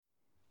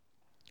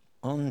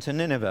On to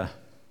Nineveh,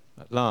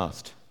 at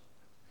last.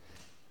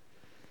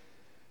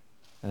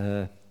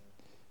 If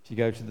you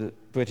go to the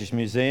British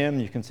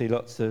Museum, you can see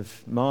lots of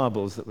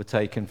marbles that were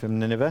taken from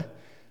Nineveh.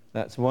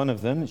 That's one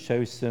of them. It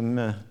shows some...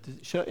 yeah,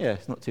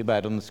 it's not too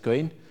bad on the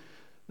screen.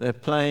 They're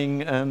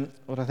playing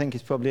what I think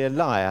is probably a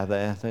lyre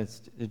there.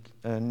 There's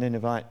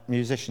Ninevite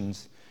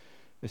musicians.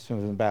 This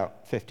one was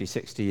about 50,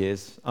 60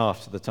 years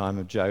after the time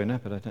of Jonah,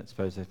 but I don't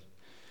suppose they've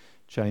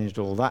changed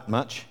all that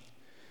much.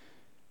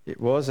 It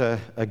was a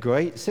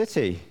great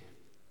city.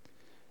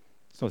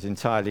 It's not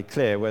entirely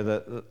clear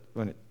whether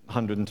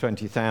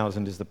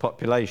 120,000 is the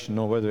population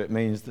or whether it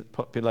means that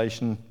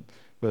population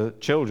were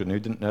children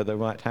who didn't know their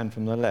right hand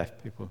from their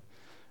left. People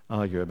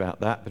argue about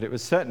that, but it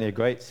was certainly a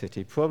great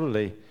city,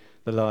 probably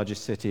the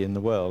largest city in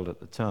the world at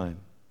the time.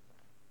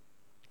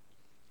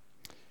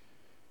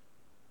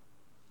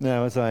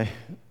 Now, as I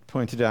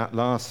pointed out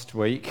last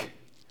week,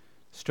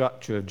 the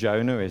structure of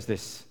Jonah is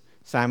this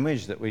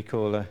sandwich that we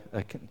call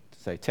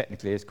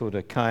technically it's called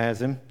a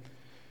chiasm.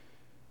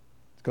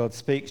 God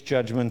speaks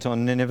judgment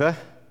on Nineveh.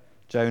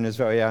 Jonah's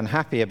very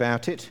unhappy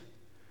about it.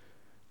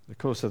 In the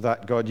course of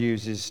that, God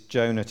uses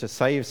Jonah to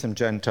save some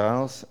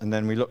Gentiles, and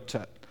then we looked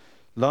at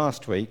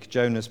last week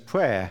Jonah's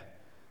prayer,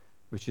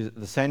 which is at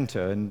the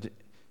center, and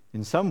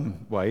in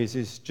some ways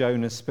is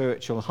Jonah's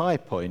spiritual high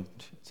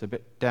point. It's a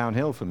bit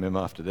downhill from him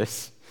after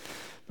this,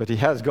 but he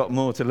has got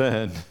more to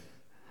learn.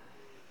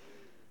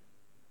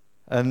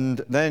 And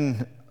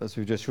then, as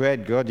we just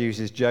read, God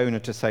uses Jonah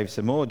to save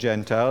some more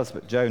Gentiles,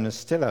 but Jonah's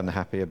still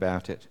unhappy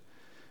about it.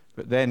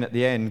 But then at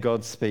the end,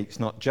 God speaks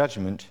not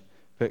judgment,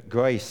 but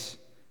grace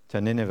to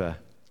Nineveh.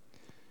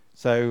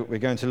 So we're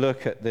going to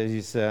look at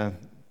these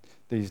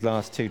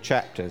last two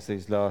chapters,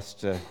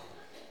 the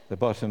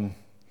bottom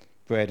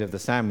bread of the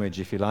sandwich,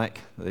 if you like,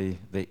 the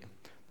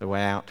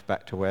way out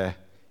back to where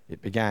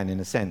it began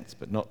in a sense,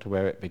 but not to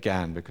where it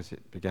began, because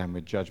it began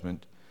with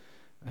judgment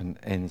and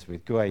ends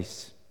with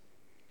grace.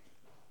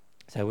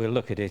 So we'll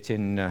look at it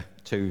in the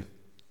two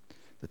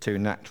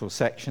natural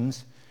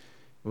sections.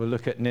 We'll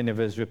look at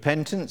Nineveh's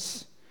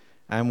repentance,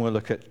 and we'll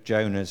look at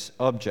Jonah's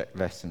object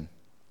lesson.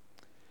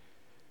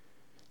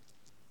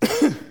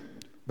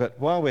 But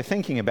while we're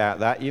thinking about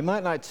that, you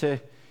might like to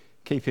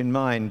keep in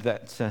mind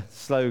that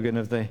slogan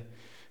of the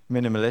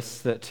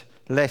minimalists, that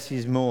less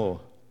is more.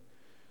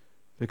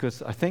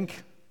 Because I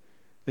think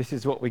this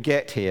is what we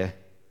get here.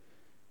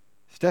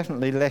 It's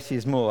definitely less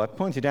is more. I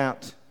pointed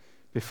out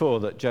before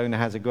that Jonah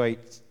has a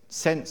great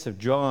sense of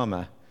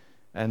drama,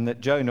 and that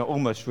Jonah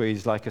almost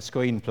reads like a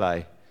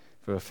screenplay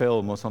for a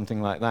film or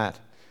something like that.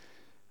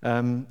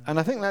 And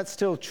I think that's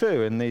still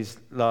true in these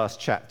last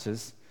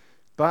chapters,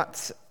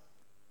 but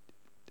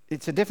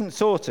it's a different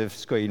sort of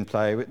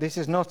screenplay. This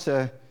is not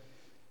a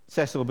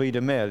Cecil B.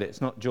 DeMille. It's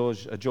not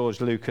a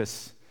George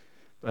Lucas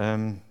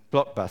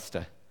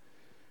blockbuster.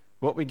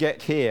 What we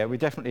get here, we're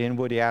definitely in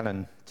Woody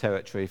Allen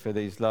territory for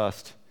these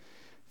last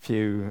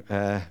few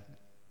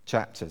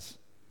chapters.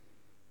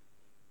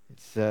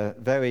 It's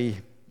very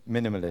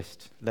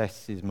minimalist.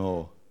 Less is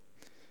more.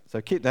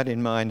 So keep that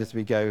in mind as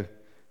we go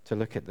to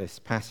look at this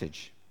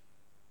passage.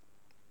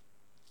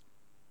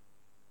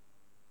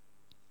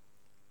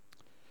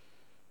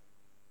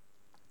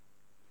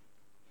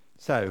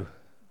 So,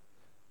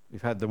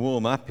 we've had the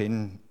warm-up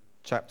in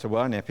chapter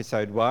 1,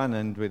 episode 1,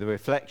 and with a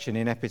reflection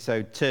in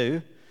episode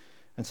 2.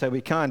 And so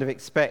we kind of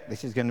expect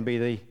this is going to be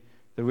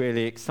the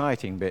really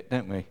exciting bit,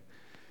 don't we?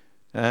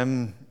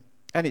 And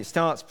it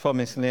starts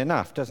promisingly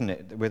enough, doesn't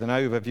it, with an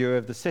overview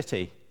of the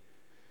city.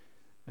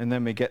 And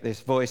then we get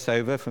this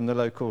voiceover from the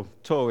local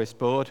tourist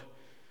board.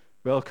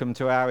 Welcome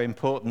to our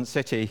important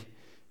city.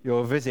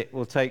 Your visit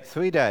will take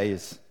 3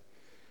 days.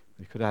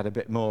 We could add a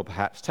bit more,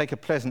 perhaps. Take a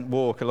pleasant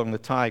walk along the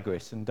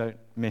Tigris and don't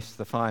miss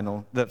the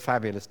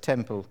fabulous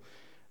temple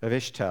of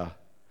Ishtar.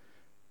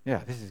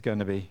 Yeah, this is going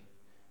to be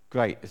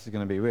great. This is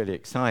going to be really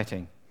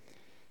exciting.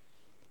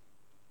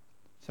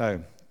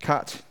 So,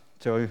 cut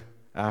to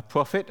our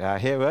prophet, our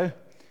hero,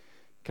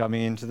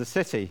 coming into the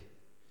city.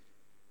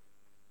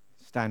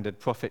 Standard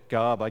prophet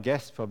garb, I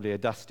guess, probably a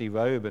dusty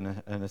robe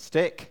and a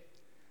stick.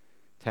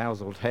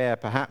 Tousled hair,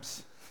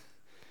 perhaps.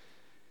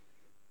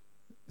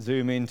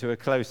 Zoom into a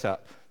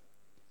close-up.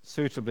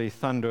 Suitably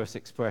thunderous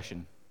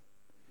expression.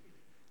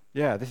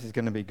 Yeah, this is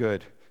going to be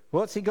good.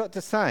 What's he got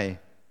to say?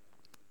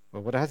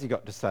 Well, what has he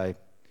got to say?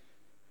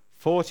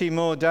 40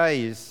 more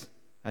days,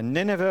 and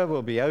Nineveh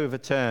will be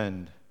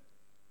overturned.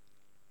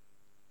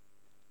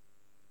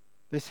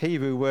 This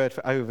Hebrew word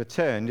for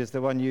overturned is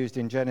the one used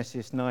in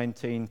Genesis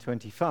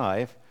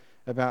 19:25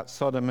 about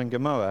Sodom and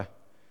Gomorrah,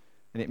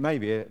 and it may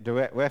be a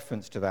direct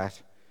reference to that.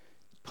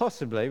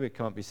 Possibly, we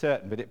can't be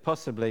certain, but it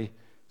possibly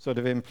sort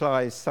of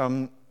implies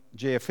some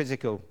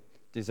geophysical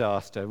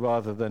disaster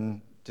rather than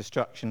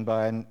destruction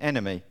by an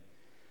enemy.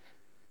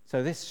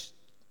 So this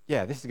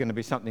is going to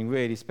be something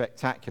really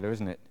spectacular,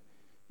 isn't it?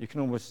 You can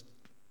almost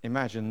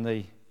imagine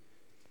the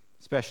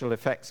special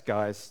effects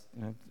guys,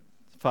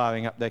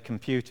 firing up their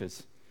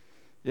computers.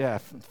 Yeah,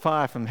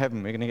 fire from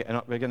heaven. We're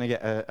going to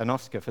get an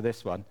Oscar for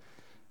this one.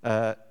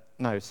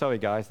 No, sorry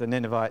guys, the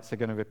Ninevites are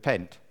going to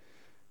repent.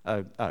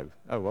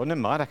 Well, never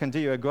mind. I can do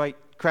you a great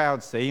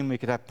crowd scene. We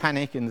could have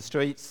panic in the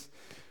streets.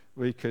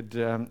 We could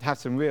have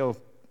some real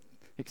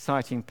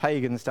exciting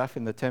pagan stuff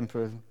in the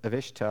temple of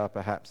Ishtar,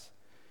 perhaps.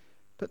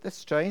 But the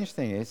strange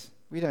thing is,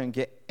 we don't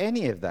get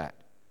any of that.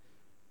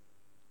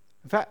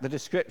 In fact, the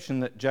description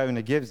that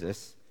Jonah gives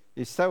us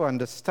is so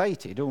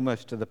understated,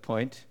 almost to the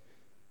point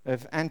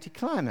of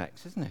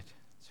anticlimax, isn't it?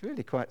 It's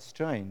really quite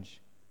strange.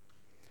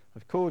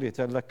 I've called it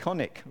a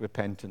laconic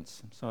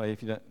repentance. I'm sorry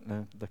if you don't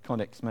know.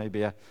 Laconic's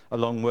maybe a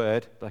long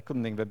word, but I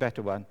couldn't think of a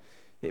better one.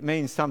 It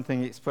means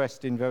something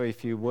expressed in very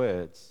few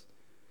words.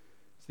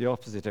 It's the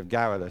opposite of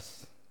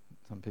garrulous.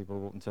 Some people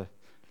want to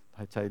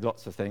say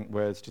lots of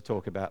words to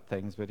talk about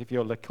things, but if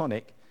you're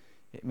laconic,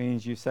 it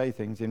means you say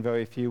things in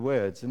very few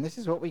words. And this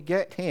is what we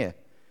get here.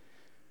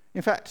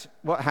 In fact,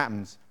 what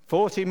happens?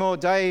 40 more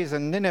days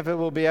and Nineveh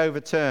will be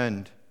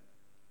overturned.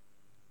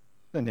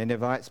 The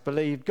Ninevites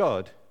believed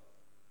God.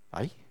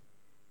 Eh?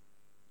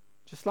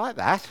 Just like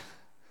that?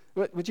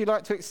 Would you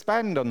like to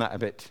expand on that a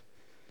bit,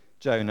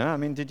 Jonah? I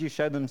mean, did you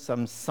show them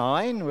some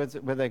sign? Were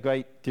there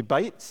great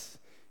debates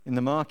in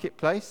the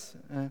marketplace?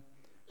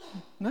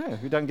 No,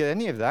 we don't get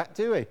any of that,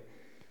 do we?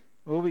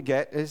 All we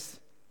get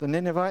is the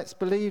Ninevites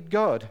believed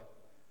God.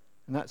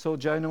 And that's all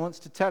Jonah wants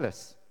to tell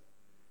us.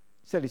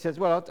 So he says,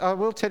 well, I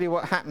will tell you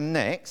what happened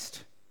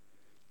next.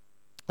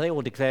 They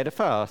all declared a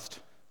fast.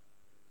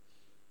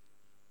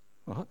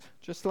 What?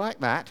 Just like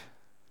that?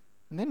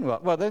 And then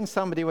what? Well, then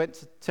somebody went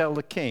to tell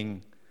the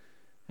king,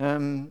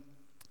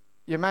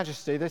 Your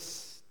Majesty,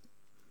 this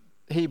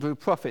Hebrew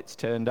prophet's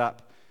turned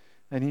up,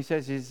 and he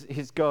says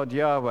his God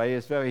Yahweh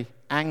is very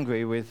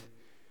angry with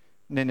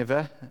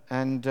Nineveh,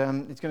 and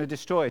he's going to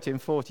destroy it in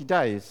 40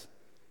 days.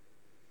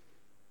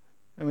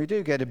 And we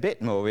do get a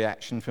bit more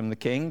reaction from the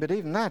king, but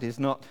even that is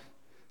not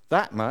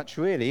that much,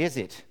 really, is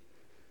it?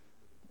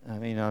 I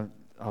mean,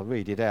 I'll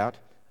read it out.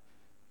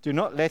 Do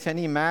not let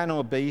any man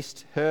or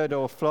beast, herd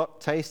or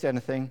flock taste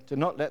anything. Do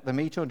not let them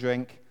eat or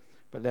drink,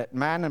 but let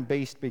man and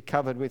beast be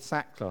covered with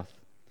sackcloth.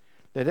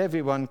 Let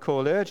everyone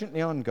call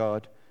urgently on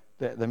God.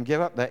 Let them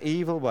give up their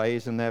evil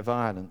ways and their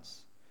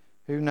violence.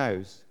 Who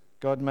knows?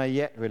 God may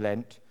yet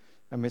relent,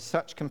 and with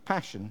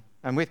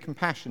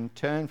compassion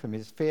turn from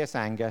his fierce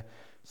anger,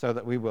 so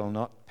that we will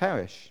not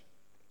perish.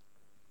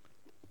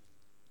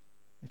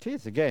 It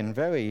is, again,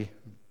 very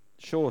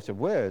short of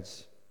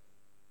words.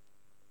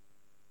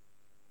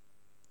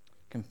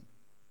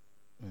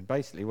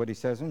 Basically what he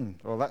says,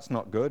 well, that's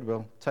not good.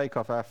 We'll take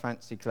off our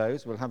fancy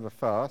clothes, we'll have a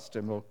fast,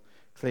 and we'll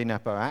clean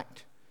up our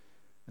act,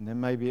 and then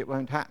maybe it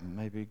won't happen.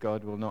 Maybe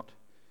God will not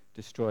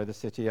destroy the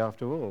city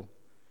after all.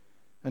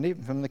 And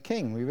even from the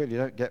king, we really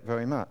don't get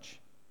very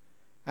much.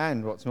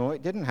 And what's more,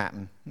 it didn't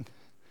happen.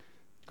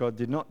 God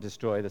did not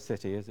destroy the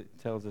city, as it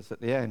tells us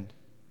at the end.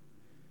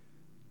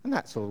 And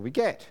that's all we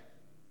get.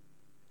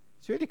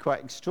 It's really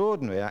quite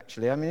extraordinary,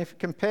 actually. I mean, if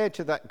compared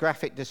to that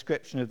graphic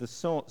description of the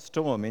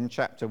storm in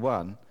chapter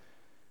 1,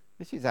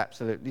 this is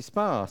absolutely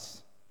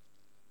sparse.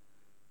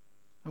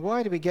 And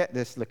why do we get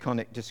this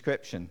laconic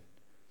description?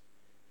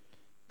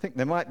 I think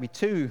there might be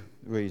two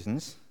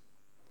reasons.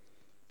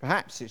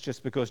 Perhaps it's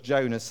just because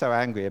Jonah's so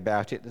angry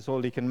about it, that's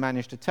all he can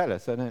manage to tell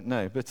us. I don't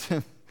know.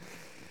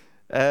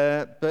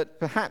 But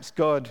perhaps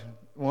God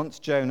wants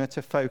Jonah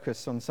to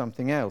focus on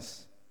something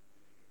else.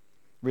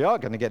 We are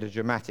going to get a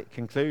dramatic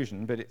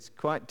conclusion, but it's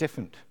quite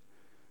different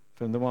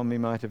from the one we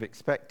might have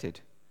expected.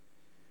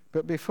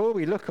 But before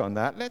we look on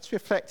that, let's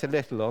reflect a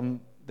little on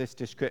this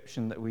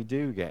description that we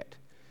do get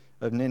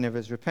of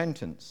Nineveh's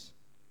repentance.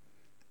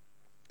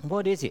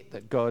 What is it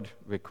that God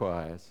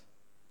requires?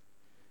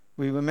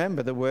 We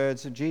remember the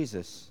words of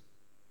Jesus.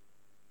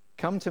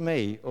 Come to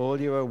me, all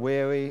who are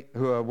weary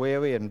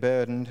and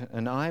burdened,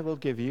 and I will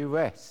give you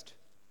rest.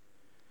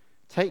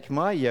 Take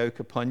my yoke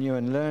upon you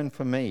and learn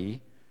from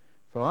me,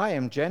 for I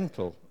am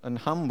gentle and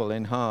humble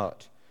in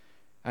heart,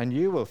 and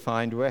you will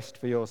find rest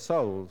for your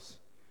souls.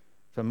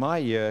 For my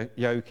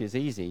yoke is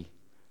easy,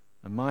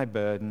 and my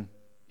burden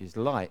is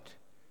light.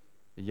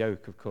 The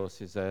yoke, of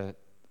course, is a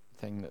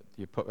thing that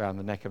you put around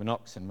the neck of an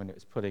oxen when it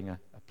was pulling a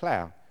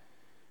plough.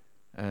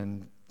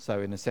 And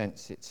so, in a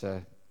sense, it's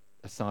a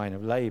sign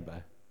of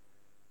labour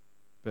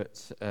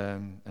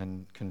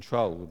and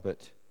control.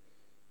 But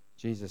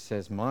Jesus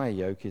says, my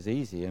yoke is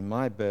easy, and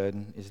my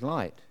burden is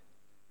light.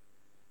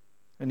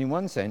 And in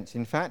one sense,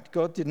 in fact,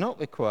 God did not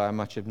require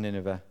much of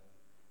Nineveh,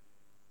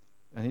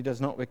 and he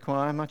does not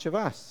require much of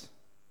us.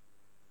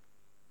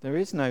 There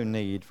is no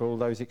need for all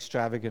those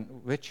extravagant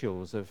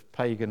rituals of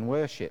pagan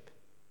worship.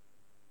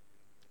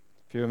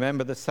 If you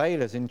remember, the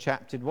sailors in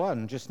chapter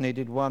 1 just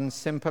needed one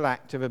simple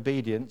act of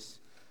obedience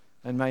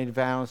and made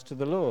vows to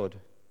the Lord.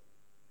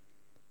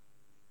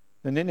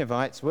 The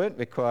Ninevites weren't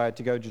required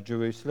to go to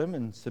Jerusalem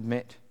and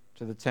submit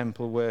to the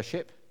temple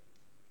worship.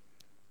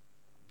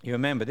 You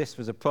remember, this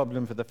was a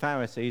problem for the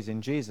Pharisees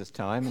in Jesus'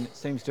 time, and it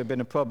seems to have been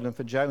a problem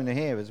for Jonah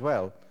here as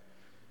well.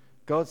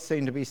 God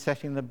seemed to be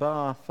setting the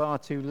bar far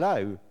too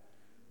low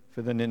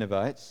for the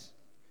Ninevites.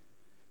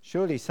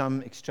 Surely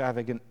some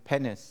extravagant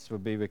penance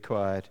would be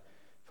required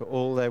for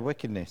all their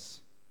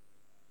wickedness.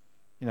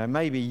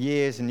 maybe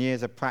years and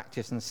years of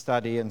practice and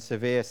study and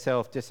severe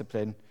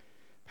self-discipline,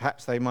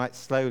 perhaps they might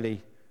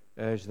slowly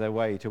urge their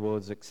way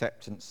towards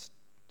acceptance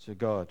to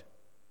God.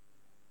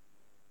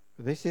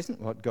 But this isn't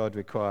what God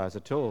requires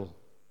at all.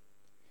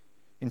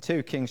 In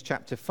 2 Kings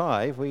chapter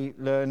 5, we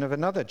learn of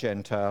another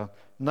Gentile.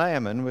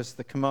 Naaman was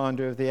the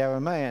commander of the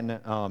Aramean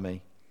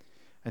army,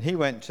 and he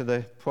went to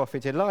the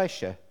prophet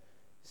Elisha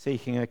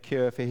seeking a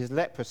cure for his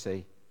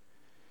leprosy.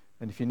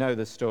 And if you know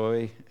the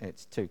story,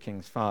 it's 2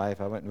 Kings 5.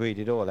 I won't read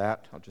it all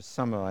out. I'll just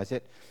summarize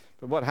it.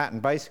 But what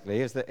happened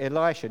basically is that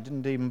Elisha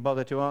didn't even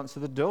bother to answer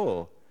the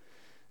door.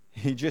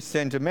 He just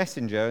sent a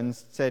messenger and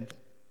said,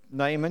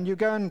 Naaman, you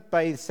go and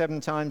bathe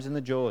 7 times in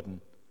the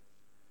Jordan.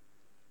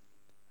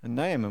 And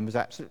Naaman was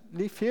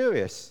absolutely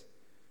furious.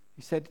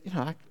 He said,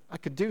 I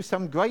could do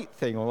some great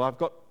thing, or I've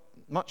got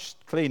much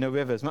cleaner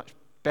rivers, much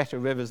better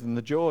rivers than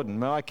the Jordan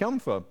where I come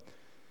from.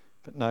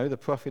 But no, the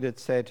prophet had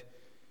said,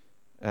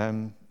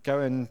 go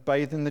and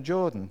bathe in the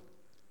Jordan.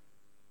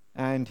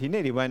 And he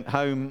nearly went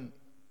home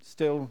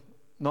still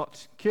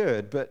not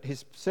cured, but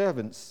his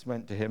servants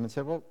went to him and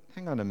said, well,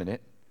 hang on a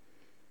minute.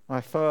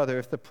 My father,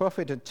 if the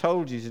prophet had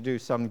told you to do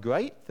some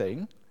great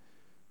thing,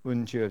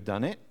 wouldn't you have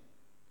done it?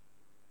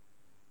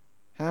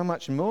 How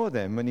much more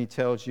then when he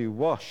tells you,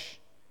 wash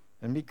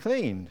and be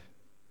cleaned?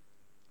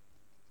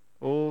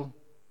 All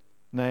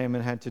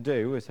Naaman had to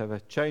do was have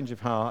a change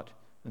of heart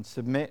and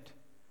submit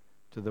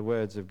to the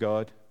words of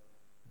God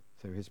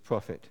through his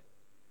prophet.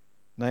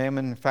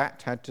 Naaman, in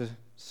fact, had to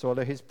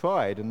swallow his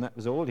pride, and that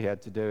was all he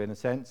had to do, in a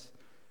sense,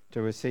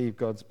 to receive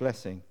God's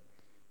blessing,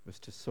 was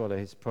to swallow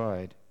his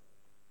pride.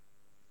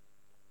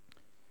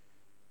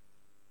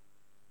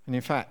 And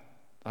in fact,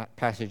 that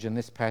passage and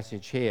this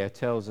passage here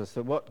tells us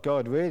that what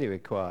God really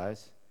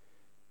requires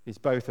is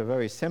both a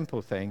very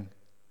simple thing,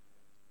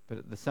 but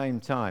at the same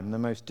time the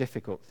most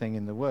difficult thing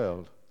in the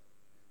world.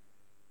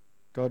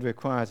 God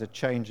requires a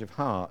change of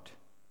heart.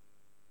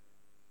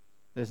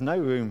 There's no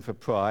room for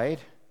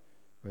pride,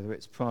 whether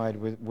it's pride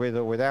with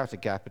or without a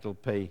capital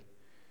P,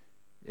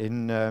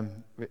 in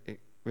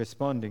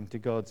responding to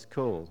God's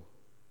call.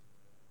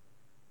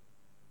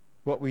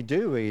 What we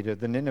do read of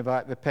the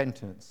Ninevite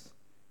repentance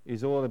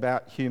is all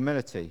about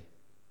humility.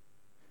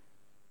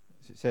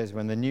 As it says,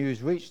 when the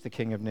news reached the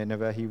king of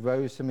Nineveh, he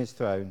rose from his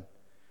throne,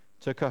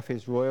 took off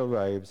his royal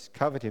robes,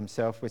 covered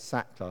himself with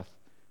sackcloth,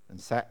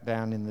 and sat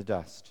down in the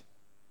dust.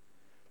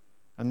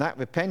 And that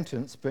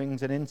repentance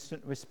brings an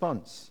instant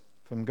response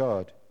from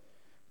God,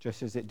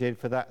 just as it did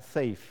for that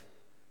thief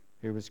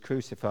who was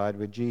crucified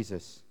with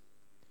Jesus.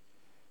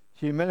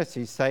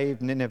 Humility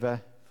saved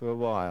Nineveh for a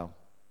while.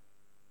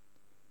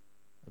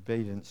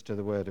 Obedience to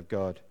the word of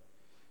God.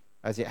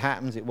 As it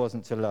happens, it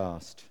wasn't to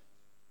last.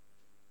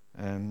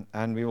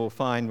 And we will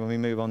find when we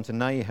move on to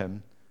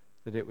Nahum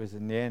that it was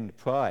in the end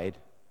pride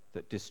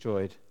that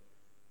destroyed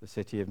the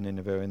city of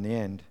Nineveh in the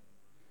end.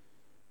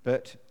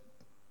 But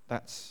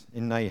that's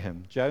in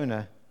Nahum.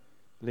 Jonah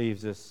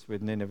leaves us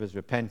with Nineveh's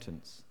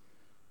repentance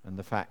and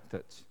the fact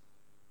that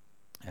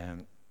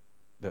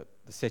the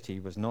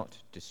city was not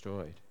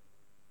destroyed.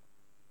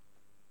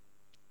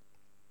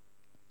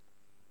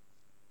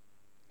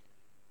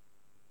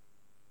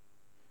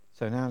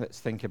 So now let's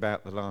think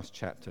about the last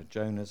chapter,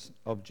 Jonah's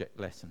object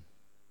lesson.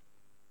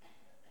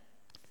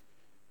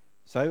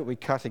 So we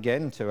cut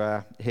again to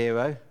our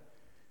hero.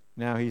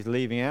 Now he's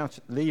leaving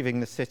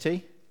the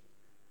city.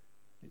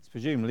 It's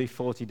presumably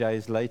 40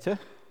 days later.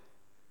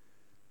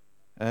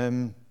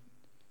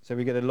 So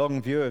we get a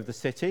long view of the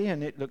city,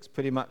 and it looks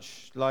pretty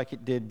much like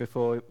it did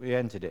before we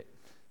entered it.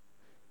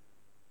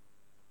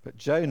 But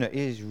Jonah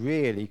is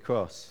really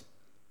cross.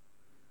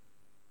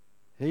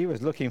 He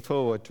was looking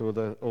forward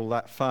to all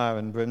that fire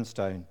and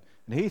brimstone,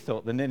 and he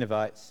thought the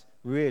Ninevites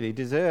really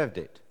deserved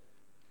it.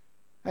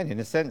 And in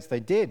a sense they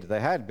did.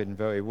 They had been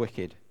very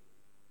wicked.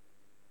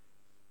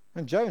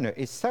 And Jonah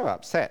is so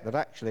upset that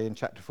actually in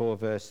chapter 4,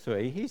 verse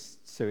 3, he's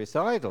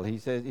suicidal. He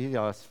says he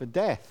asked for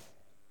death.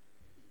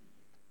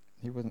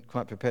 He wasn't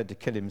quite prepared to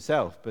kill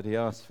himself, but he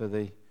asked for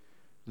the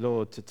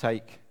Lord to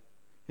take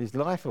his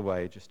life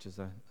away, just as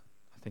I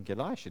think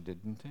Elisha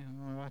did, didn't he? Am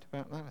I right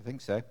about that? I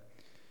think so.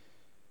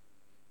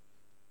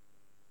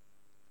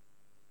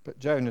 But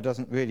Jonah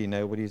doesn't really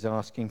know what he's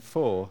asking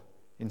for,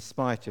 in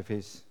spite of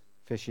his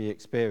fishy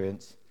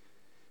experience.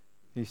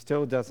 He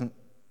still doesn't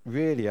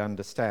really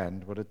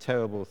understand what a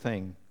terrible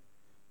thing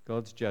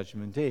God's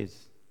judgment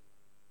is.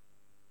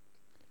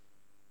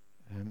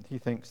 He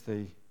thinks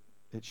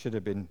it should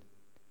have been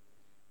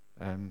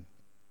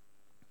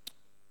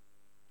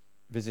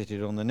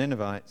visited on the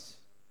Ninevites,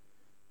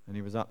 and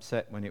he was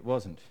upset when it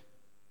wasn't.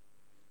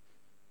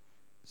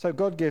 So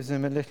God gives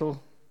him a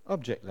little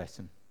object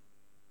lesson.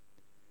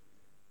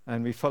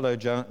 And we follow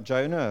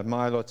Jonah a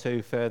mile or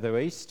two further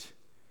east,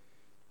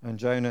 and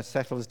Jonah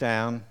settles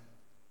down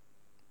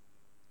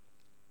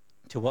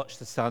to watch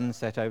the sun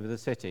set over the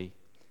city.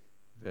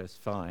 Verse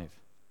 5.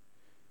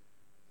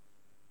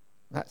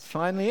 That's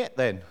finally it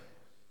then.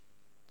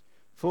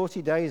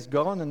 40 days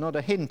gone and not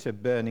a hint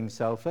of burning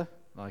sulphur,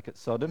 like at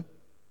Sodom.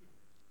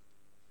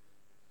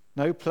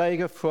 No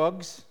plague of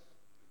frogs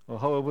or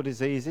horrible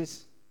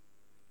diseases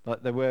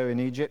like there were in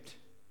Egypt.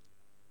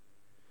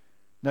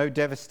 No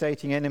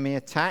devastating enemy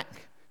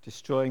attack,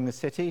 destroying the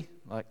city,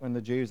 like when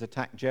the Jews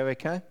attacked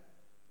Jericho.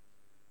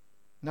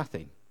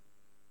 Nothing.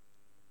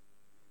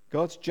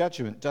 God's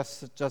judgment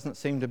just doesn't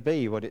seem to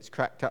be what it's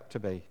cracked up to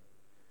be.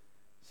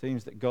 It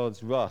seems that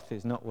God's wrath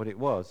is not what it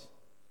was.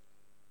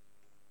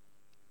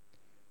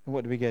 And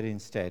what do we get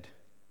instead?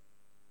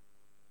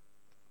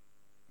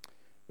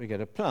 We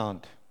get a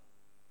plant.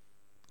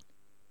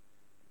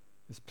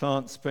 This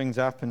plant springs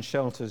up and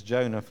shelters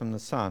Jonah from the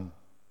sun.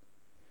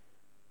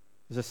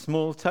 There's a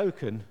small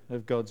token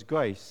of God's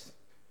grace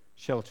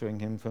sheltering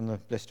him from the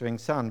blistering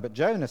sun, but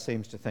Jonah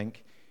seems to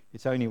think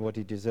it's only what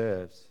he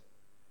deserves.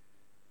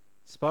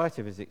 In spite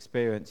of his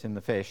experience in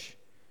the fish,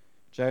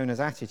 Jonah's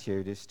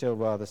attitude is still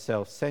rather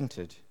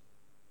self-centered.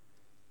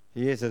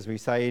 He is, as we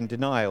say, in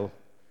denial,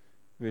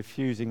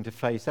 refusing to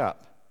face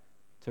up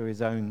to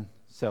his own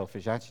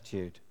selfish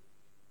attitude.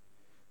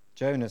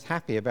 Jonah's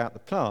happy about the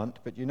plant,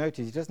 but you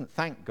notice he doesn't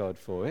thank God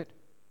for it.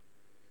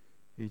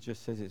 He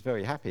just says he's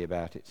very happy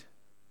about it.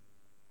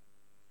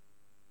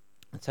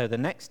 And so the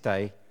next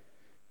day,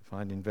 we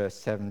find in verse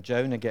 7,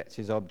 Jonah gets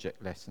his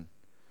object lesson.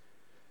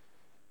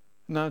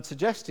 Now, I'd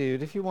suggest to you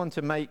that if you want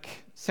to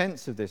make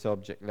sense of this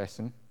object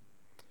lesson,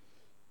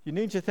 you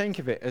need to think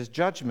of it as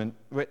judgment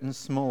written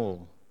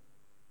small.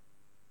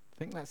 I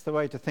think that's the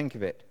way to think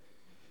of it.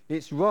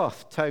 It's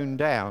wrath toned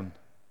down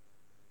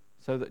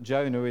so that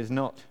Jonah is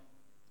not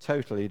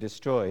totally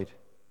destroyed.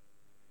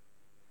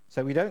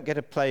 So we don't get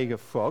a plague of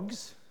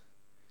frogs.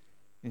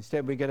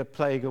 Instead, we get a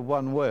plague of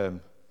one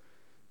worm,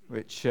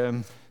 which,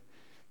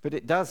 but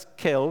it does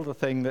kill the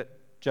thing that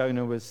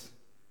Jonah was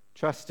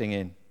trusting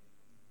in.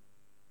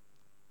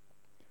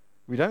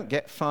 We don't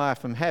get fire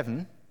from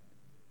heaven,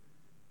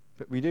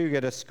 but we do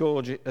get a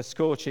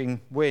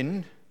scorching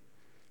wind.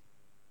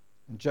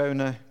 And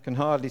Jonah can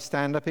hardly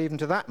stand up even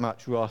to that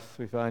much wrath,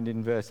 we find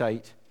in verse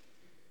 8.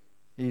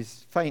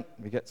 He's faint.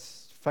 He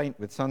gets faint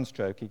with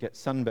sunstroke. He gets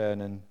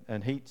sunburn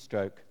and heat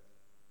stroke.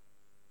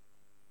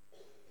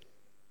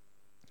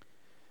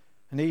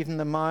 And even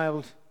the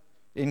mild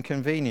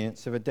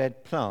inconvenience of a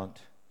dead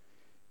plant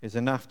is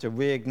enough to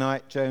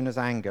reignite Jonah's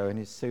anger and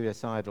his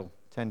suicidal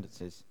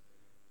tendencies.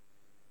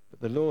 But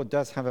the Lord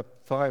does have a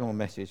final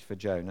message for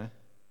Jonah.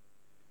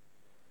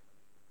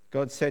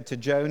 God said to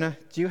Jonah,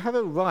 "Do you have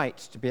a right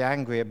to be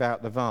angry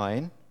about the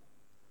vine?"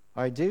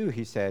 "I do,"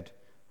 he said.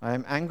 "I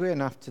am angry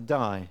enough to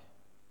die."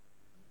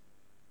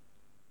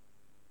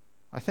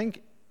 I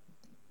think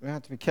we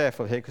have to be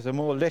careful here, because a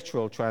more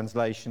literal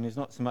translation is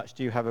not so much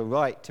 "do you have a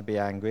right to be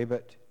angry,"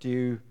 but "do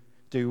you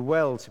do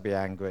well to be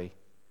angry?"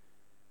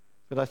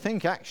 But I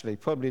think actually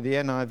probably the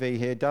NIV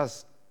here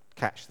does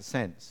catch the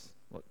sense,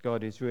 what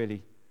God is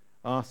really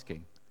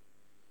asking.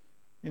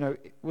 You know,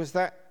 was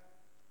that,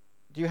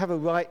 do you have a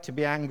right to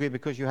be angry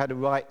because you had a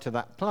right to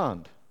that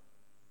plant?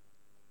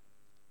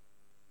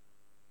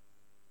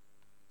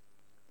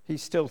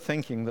 He's still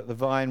thinking that the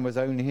vine was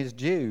only his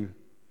due,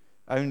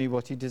 only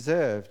what he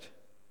deserved.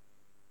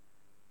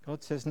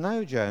 God says,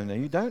 "No, Jonah,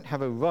 you don't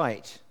have a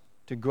right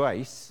to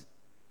grace.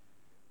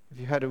 If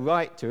you had a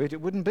right to it, it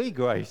wouldn't be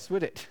grace,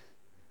 would it?"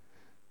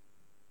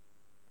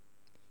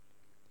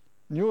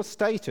 And your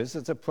status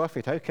as a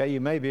prophet, okay,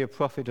 you may be a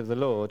prophet of the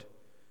Lord,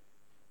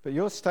 but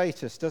your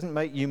status doesn't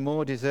make you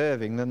more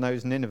deserving than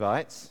those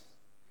Ninevites,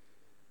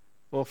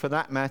 or for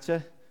that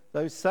matter,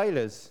 those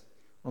sailors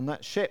on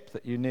that ship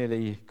that you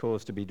nearly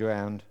caused to be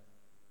drowned.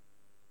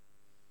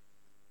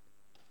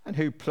 And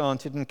who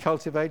planted and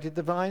cultivated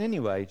the vine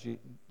anyway?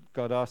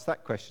 God asked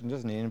that question,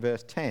 doesn't he, in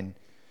verse 10.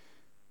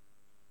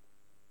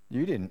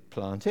 You didn't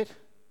plant it.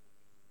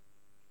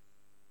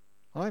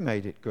 I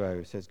made it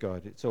grow, says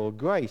God. It's all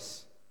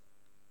grace.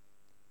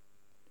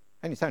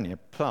 And it's only a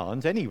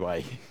plant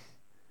anyway.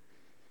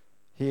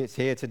 It's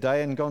here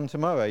today and gone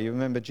tomorrow. You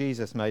remember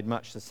Jesus made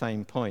much the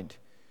same point.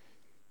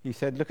 He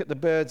said, "Look at the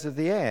birds of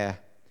the air.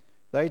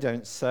 They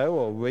don't sow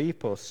or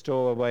reap or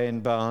store away in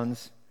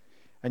barns,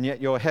 and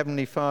yet your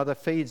heavenly Father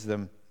feeds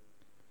them.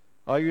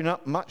 Are you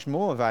not much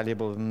more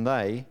valuable than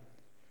they?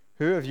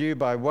 Who of you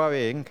by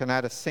worrying can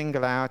add a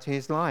single hour to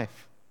his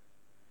life?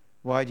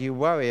 Why do you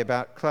worry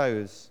about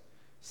clothes?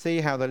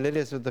 See how the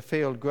lilies of the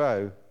field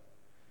grow.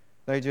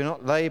 They do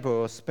not labor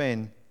or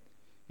spin.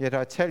 Yet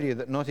I tell you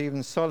that not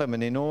even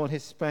Solomon in all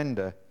his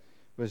splendor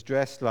was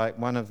dressed like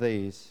one of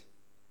these.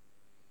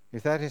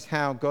 If that is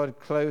how God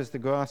clothes the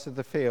grass of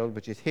the field,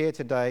 which is here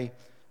today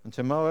and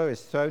tomorrow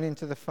is thrown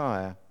into the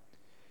fire,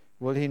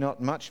 will he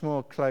not much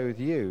more clothe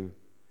you,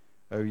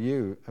 O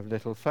you of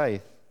little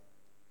faith?"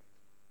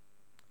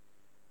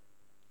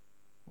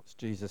 What's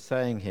Jesus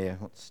saying here?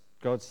 What's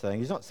God saying?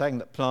 He's not saying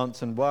that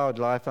plants and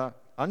wildlife are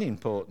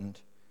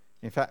unimportant.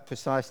 In fact,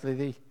 precisely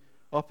the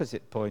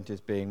opposite point is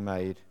being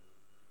made.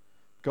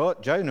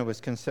 Jonah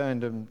was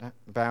concerned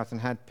about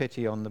and had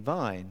pity on the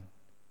vine.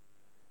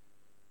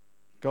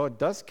 God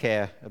does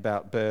care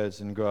about birds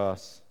and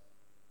grass.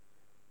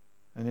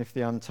 And if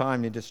the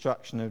untimely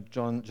destruction of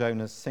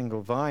Jonah's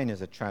single vine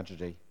is a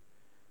tragedy,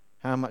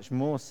 how much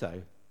more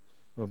so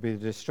will be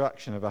the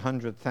destruction of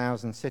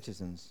 100,000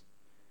 citizens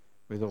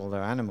with all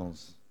their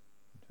animals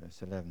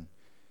verse 11.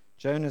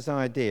 Jonah's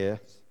ideas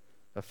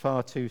are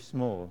far too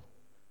small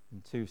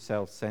and too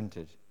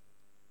self-centered.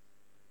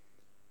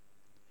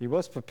 He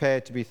was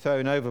prepared to be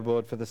thrown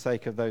overboard for the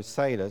sake of those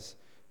sailors,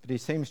 but he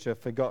seems to have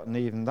forgotten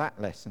even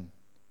that lesson.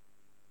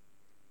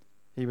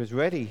 He was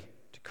ready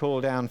to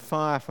call down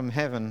fire from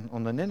heaven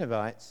on the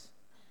Ninevites,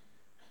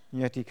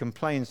 and yet he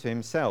complains to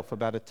himself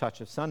about a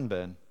touch of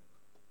sunburn.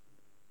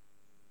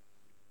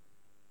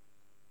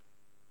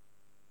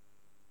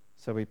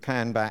 So we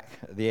pan back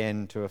at the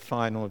end to a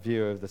final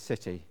view of the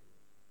city.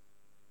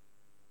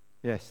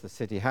 Yes, the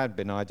city had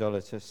been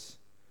idolatrous,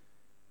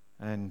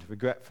 and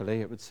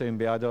regretfully it would soon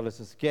be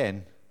idolatrous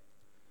again.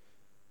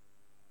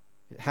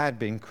 It had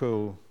been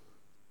cruel,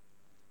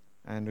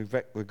 and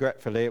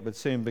regretfully it would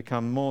soon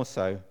become more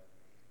so,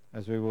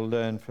 as we will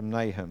learn from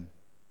Nahum.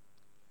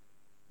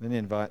 The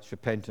Ninevites'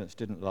 repentance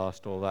didn't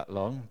last all that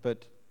long,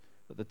 but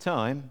at the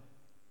time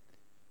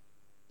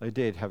they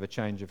did have a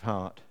change of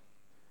heart,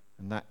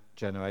 and that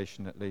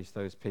generation, at least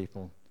those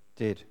people,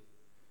 did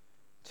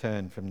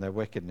turn from their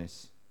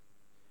wickedness.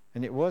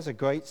 And it was a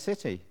great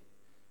city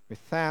with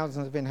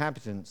thousands of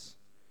inhabitants,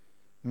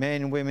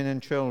 men, women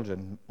and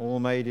children, all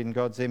made in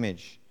God's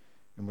image,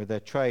 and with their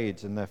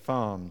trades and their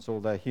farms, all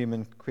their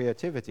human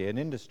creativity and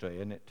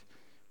industry. And it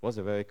was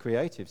a very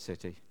creative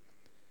city.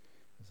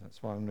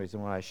 That's one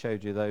reason why I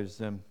showed you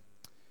those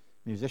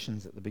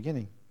musicians at the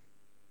beginning.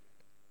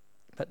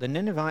 But the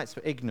Ninevites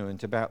were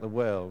ignorant about the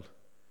world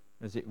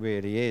as it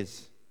really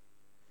is.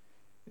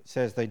 It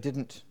says they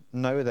didn't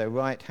know their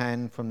right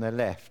hand from their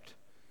left.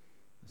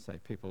 So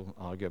people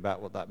argue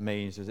about what that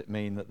means. Does it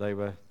mean that they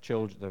were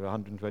children? There were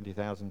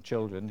 120,000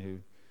 children who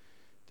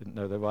didn't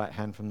know their right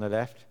hand from their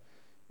left.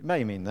 It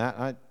may mean that.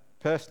 I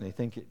personally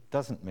think it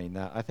doesn't mean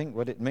that. I think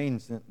what it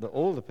means is that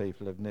all the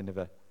people of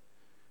Nineveh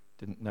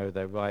didn't know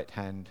their right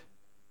hand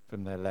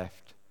from their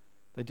left.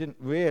 They didn't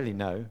really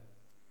know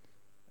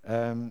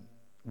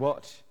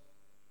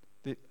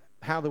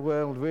how the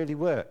world really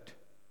worked.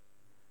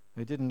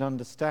 They didn't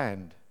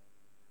understand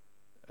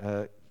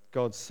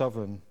God's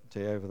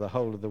sovereignty over the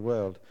whole of the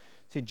world.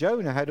 See,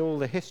 Jonah had all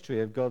the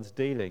history of God's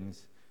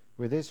dealings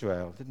with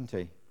Israel, didn't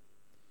he?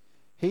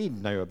 He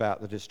knew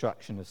about the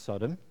destruction of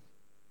Sodom.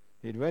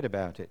 He'd read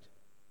about it.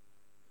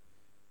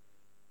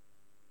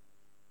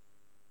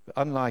 But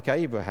unlike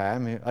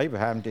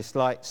Abraham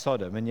disliked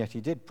Sodom, and yet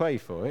he did pray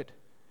for it.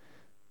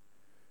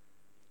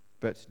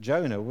 But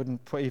Jonah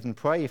wouldn't even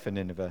pray for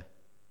Nineveh.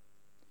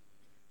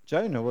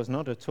 Jonah was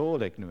not at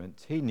all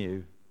ignorant. He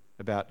knew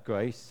about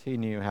grace. He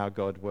knew how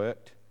God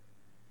worked.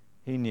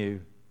 He knew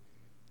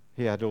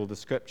he had all the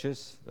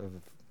scriptures of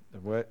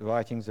the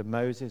writings of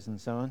Moses and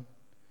so on.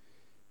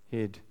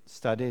 He had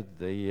studied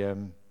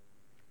the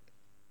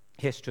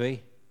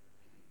history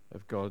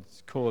of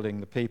God's calling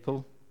the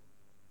people.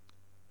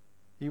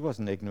 He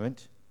wasn't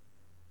ignorant,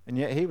 and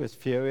yet he was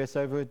furious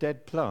over a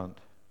dead plant.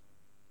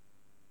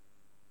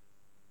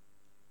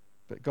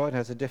 But God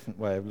has a different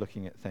way of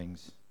looking at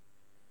things.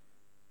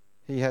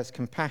 He has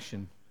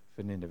compassion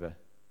for Nineveh.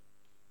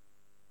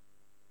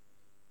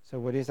 So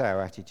what is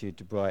our attitude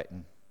to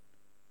Brighton?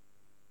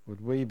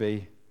 Would we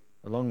be,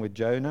 along with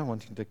Jonah,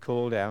 wanting to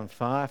call down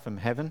fire from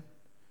heaven?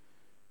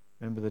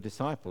 Remember the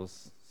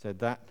disciples said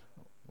that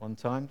one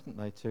time, didn't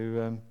they,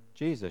 to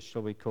Jesus,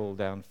 shall we call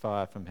down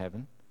fire from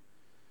heaven?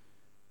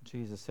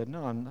 Jesus said,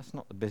 no, that's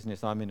not the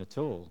business I'm in at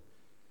all.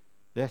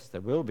 Yes,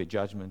 there will be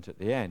judgment at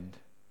the end,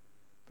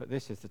 but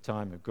this is the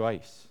time of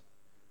grace,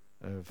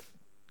 of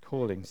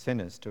calling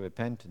sinners to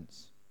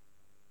repentance.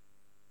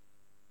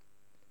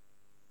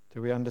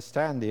 Do we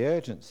understand the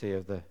urgency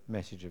of the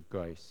message of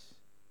grace?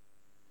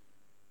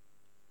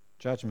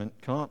 Judgment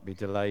can't be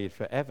delayed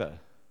forever.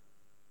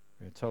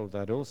 We're told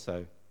that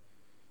also.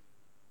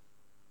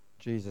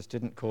 Jesus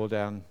didn't call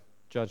down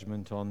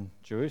judgment on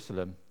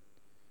Jerusalem,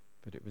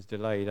 but it was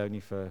delayed only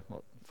for,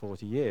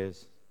 40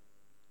 years.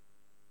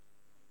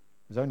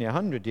 It was only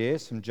 100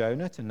 years from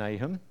Jonah to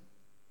Nahum,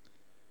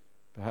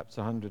 perhaps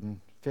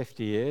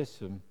 150 years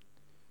from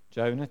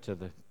Jonah to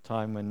the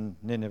time when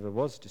Nineveh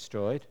was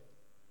destroyed.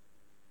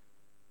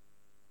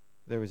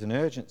 There was an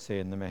urgency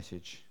in the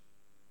message.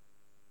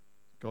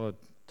 God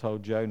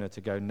told Jonah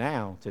to go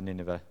now to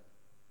Nineveh.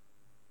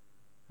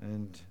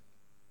 And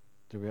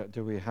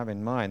do we have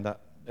in mind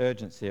that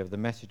urgency of the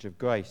message of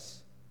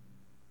grace?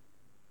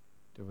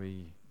 Do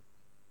we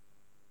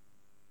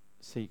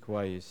seek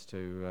ways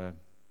to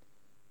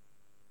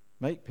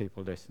make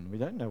people listen? We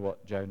don't know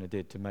what Jonah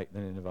did to make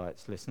the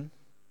Ninevites listen.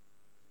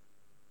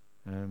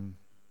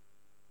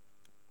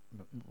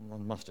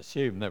 One must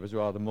assume there was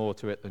rather more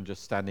to it than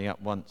just standing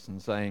up once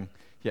and saying,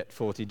 yet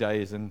 40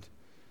 days and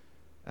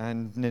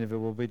Nineveh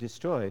will be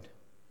destroyed.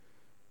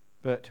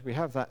 But we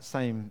have that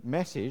same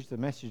message, the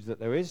message that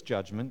there is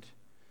judgment,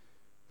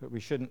 but we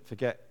shouldn't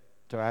forget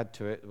to add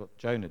to it what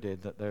Jonah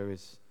did, that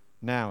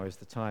now is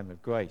the time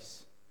of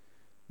grace.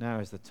 Now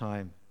is the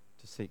time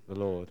to seek the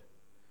Lord.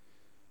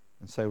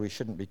 And so we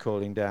shouldn't be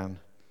calling down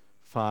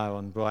fire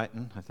on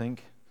Brighton, I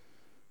think.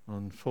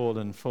 On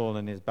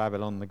fallen is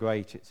Babylon the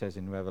Great, it says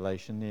in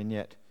Revelation, and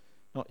yet,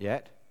 not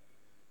yet.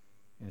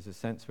 In a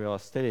sense, we are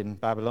still in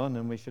Babylon,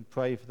 and we should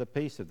pray for the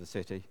peace of the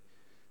city,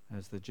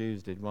 as the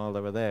Jews did while they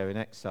were there in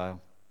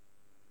exile.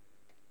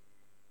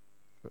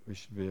 But we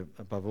should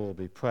above all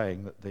be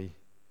praying that the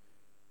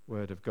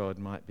word of God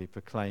might be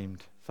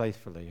proclaimed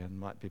faithfully, and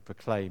might be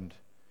proclaimed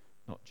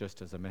not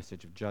just as a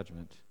message of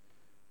judgment,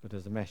 but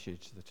as a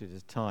message that it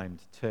is time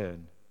to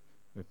turn,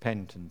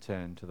 repent and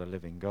turn to the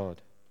living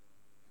God.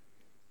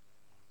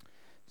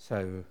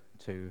 So,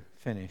 to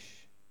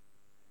finish,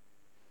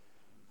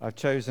 I've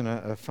chosen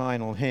a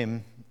final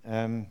hymn,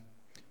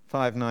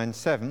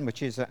 597,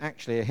 which is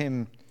actually a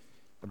hymn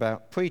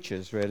about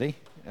preachers, really.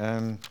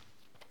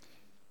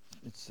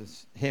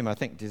 It's a hymn, I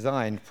think,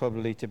 designed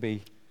probably to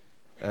be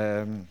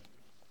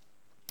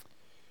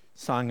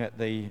sung at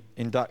the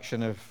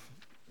induction of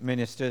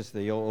ministers,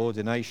 the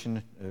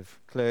ordination of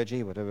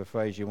clergy, whatever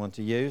phrase you want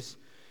to use.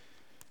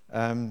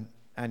 And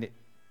it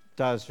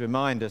does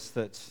remind us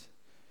that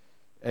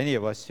any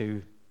of us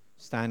who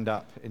stand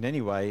up in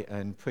any way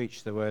and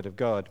preach the word of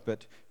God,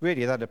 but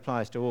really that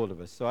applies to all of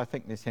us. So I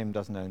think this hymn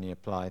doesn't only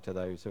apply to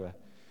those who are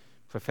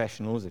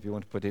professionals, if you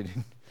want to put it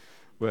in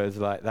words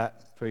like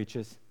that,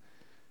 preachers.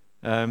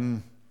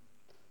 That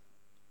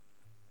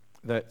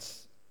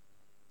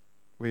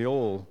we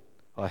all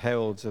are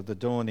heralds of the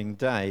dawning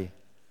day,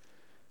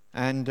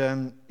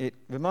 and it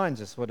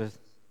reminds us what an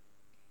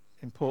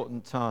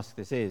important task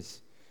this is.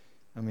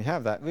 And we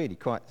have that really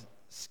quite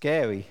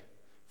scary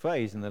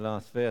phrase in the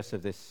last verse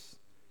of this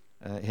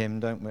hymn,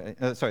 don't we?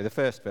 The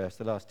first verse,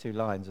 the last two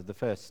lines of the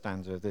first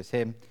stanza of this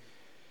hymn,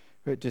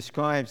 where it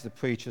describes the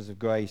preachers of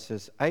grace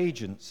as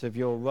agents of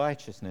your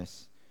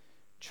righteousness,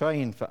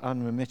 trained for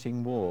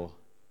unremitting war.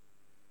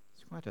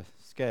 It's quite a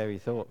scary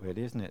thought,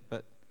 really, isn't it?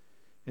 But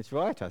it's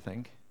right, I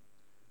think.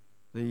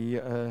 We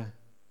are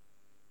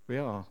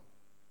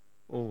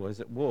always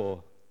at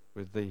war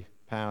with the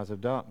powers of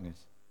darkness.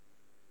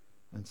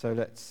 And so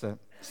let's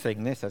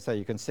sing this. I say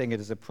you can sing it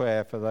as a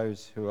prayer for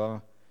those who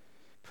are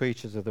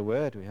preachers of the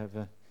word. We have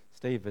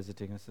Steve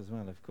visiting us as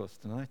well, of course,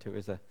 tonight, who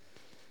is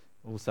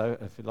also,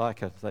 if you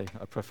like, a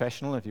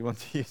professional, if you want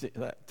to use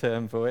that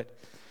term for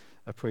it,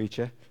 a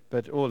preacher.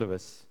 But all of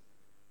us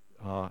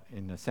are,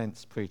 in a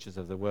sense, preachers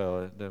of the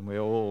word, and we're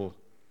all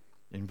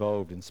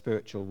involved in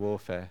spiritual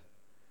warfare.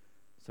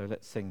 So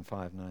let's sing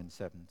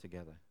 597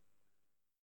 together.